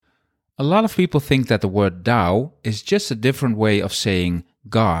A lot of people think that the word Tao is just a different way of saying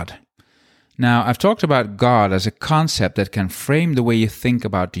God. Now, I've talked about God as a concept that can frame the way you think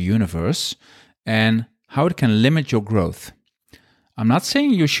about the universe and how it can limit your growth. I'm not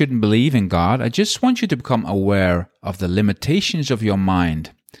saying you shouldn't believe in God, I just want you to become aware of the limitations of your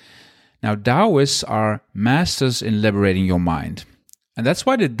mind. Now, Taoists are masters in liberating your mind. And that's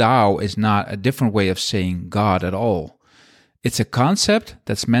why the Tao is not a different way of saying God at all. It's a concept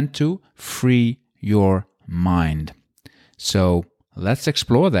that's meant to free your mind. So let's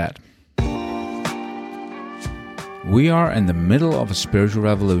explore that. We are in the middle of a spiritual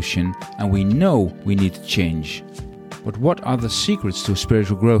revolution and we know we need to change. But what are the secrets to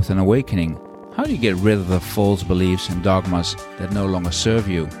spiritual growth and awakening? How do you get rid of the false beliefs and dogmas that no longer serve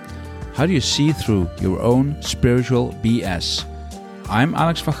you? How do you see through your own spiritual BS? I'm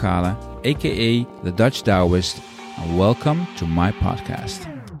Alex van Galen, aka the Dutch Taoist, and welcome to my podcast.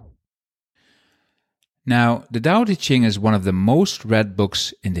 Now, the Tao Te Ching is one of the most read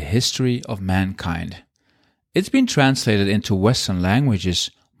books in the history of mankind. It's been translated into Western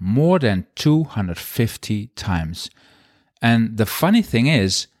languages more than 250 times. And the funny thing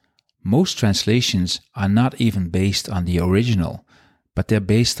is, most translations are not even based on the original, but they're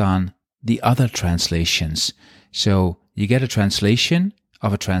based on the other translations. So you get a translation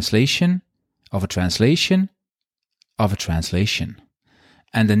of a translation of a translation of a translation.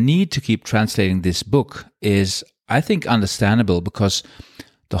 And the need to keep translating this book is, I think, understandable because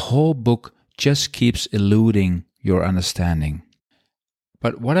the whole book just keeps eluding your understanding.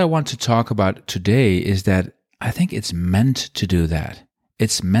 But what I want to talk about today is that I think it's meant to do that.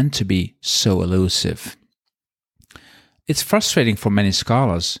 It's meant to be so elusive. It's frustrating for many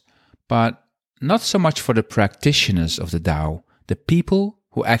scholars, but not so much for the practitioners of the Tao, the people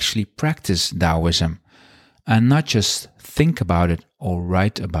who actually practice Taoism, and not just think about it or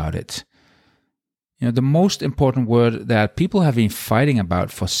write about it. The most important word that people have been fighting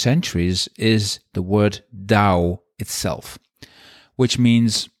about for centuries is the word Tao itself, which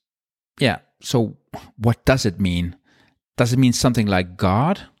means, so what does it mean? Does it mean something like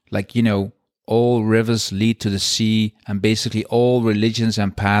God? Like, all rivers lead to the sea and basically all religions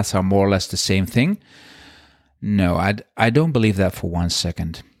and paths are more or less the same thing? No, I don't believe that for 1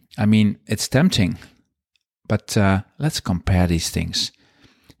 second. I mean, it's tempting, but let's compare these things.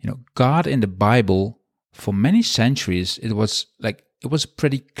 God in the Bible, for many centuries, it was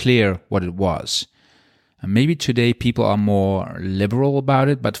pretty clear what it was. And maybe today people are more liberal about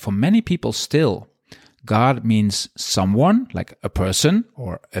it, but for many people still, God means someone, like a person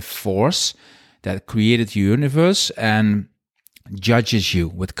or a force that created the universe and judges you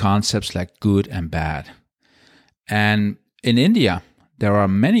with concepts like good and bad. And in India, there are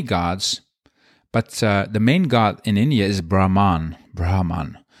many gods, but the main god in India is Brahman.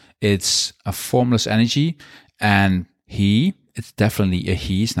 It's a formless energy, and it's definitely a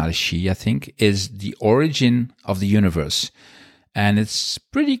he, it's not a she, I think, is the origin of the universe. And it's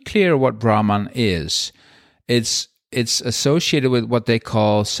pretty clear what Brahman is. It's associated with what they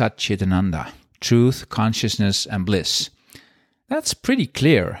call Sat Chitananda, truth, consciousness, and bliss. That's pretty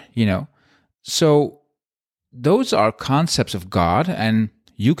clear, So those are concepts of God, and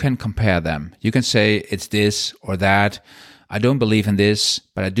you can compare them. You can say it's this or that. I don't believe in this,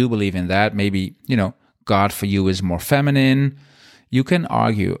 but I do believe in that. Maybe, God for you is more feminine. You can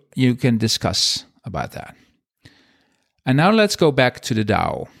argue, you can discuss about that. And now let's go back to the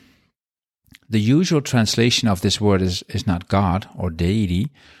Tao. The usual translation of this word is not God or deity,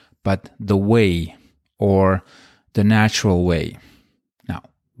 but the way or the natural way. Now,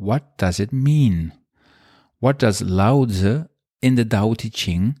 what does it mean? What does Lao Tzu in the Tao Te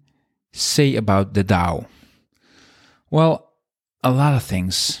Ching say about the Tao? Well, a lot of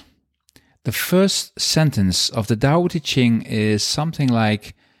things. The first sentence of the Tao Te Ching is something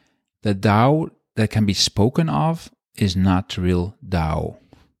like, the Tao that can be spoken of is not real Tao.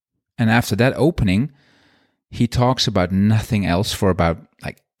 And after that opening, he talks about nothing else for about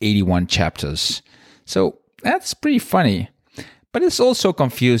 81 chapters. So that's pretty funny, but it's also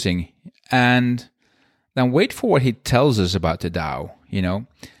confusing. And then wait for what he tells us about the Tao.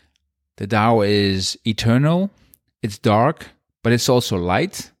 The Tao is eternal, it's dark, but it's also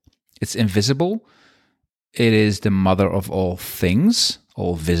light, it's invisible, it is the mother of all things,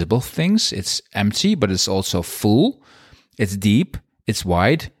 all visible things. It's empty, but it's also full. It's deep, it's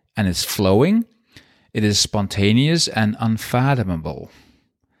wide, and it's flowing. It is spontaneous and unfathomable.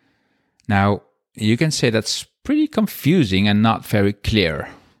 Now, you can say that's pretty confusing and not very clear.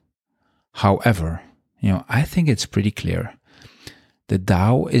 However, I think it's pretty clear. The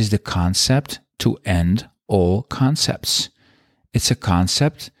Tao is the concept to end all concepts. It's a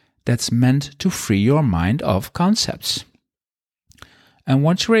concept that's meant to free your mind of concepts. And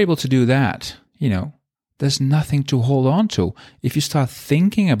once you're able to do that, there's nothing to hold on to. If you start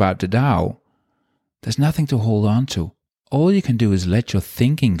thinking about the Tao, there's nothing to hold on to. All you can do is let your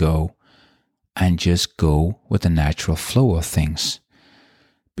thinking go and just go with the natural flow of things.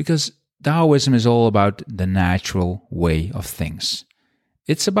 Because Taoism is all about the natural way of things.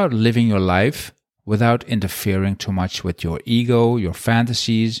 It's about living your life without interfering too much with your ego, your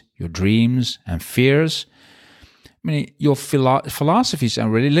fantasies, your dreams and fears. Your philosophies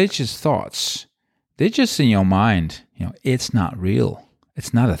and religious thoughts, they're just in your mind. It's not real.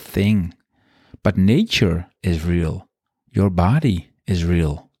 It's not a thing. But nature is real. Your body is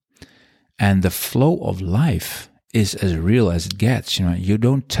real. And the flow of life is as real as it gets. You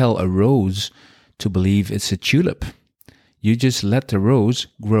don't tell a rose to believe it's a tulip. You just let the rose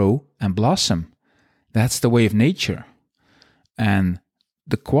grow and blossom. That's the way of nature. And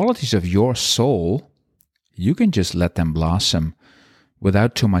the qualities of your soul, you can just let them blossom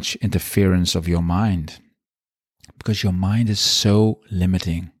without too much interference of your mind. Because your mind is so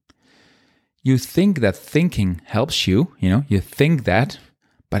limiting. You think that thinking helps you, you think that,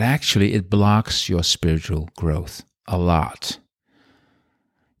 but actually it blocks your spiritual growth a lot.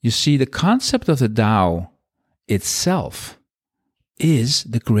 You see, the concept of the Tao itself is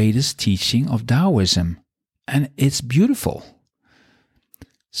the greatest teaching of Taoism, and it's beautiful.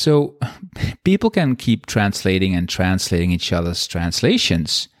 So people can keep translating each other's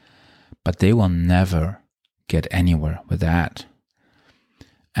translations, but they will never get anywhere with that.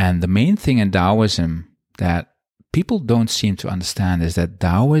 And the main thing in Taoism that people don't seem to understand is that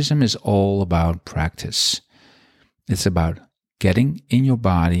Taoism is all about practice. It's about getting in your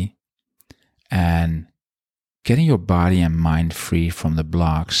body and getting your body and mind free from the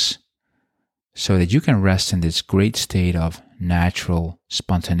blocks so that you can rest in this great state of natural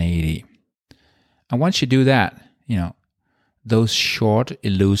spontaneity. And once you do that, those short,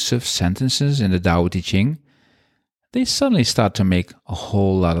 elusive sentences in the Tao Te Ching, they suddenly start to make a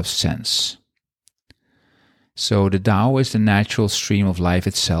whole lot of sense. So the Tao is the natural stream of life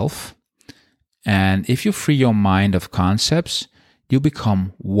itself. And if you free your mind of concepts, you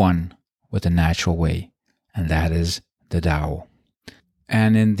become one with the natural way. And that is the Tao.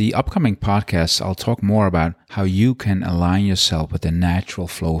 And in the upcoming podcasts, I'll talk more about how you can align yourself with the natural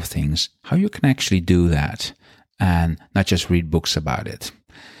flow of things, how you can actually do that, and not just read books about it.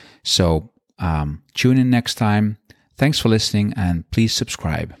 So tune in next time. Thanks for listening, and please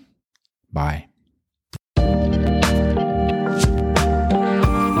subscribe. Bye.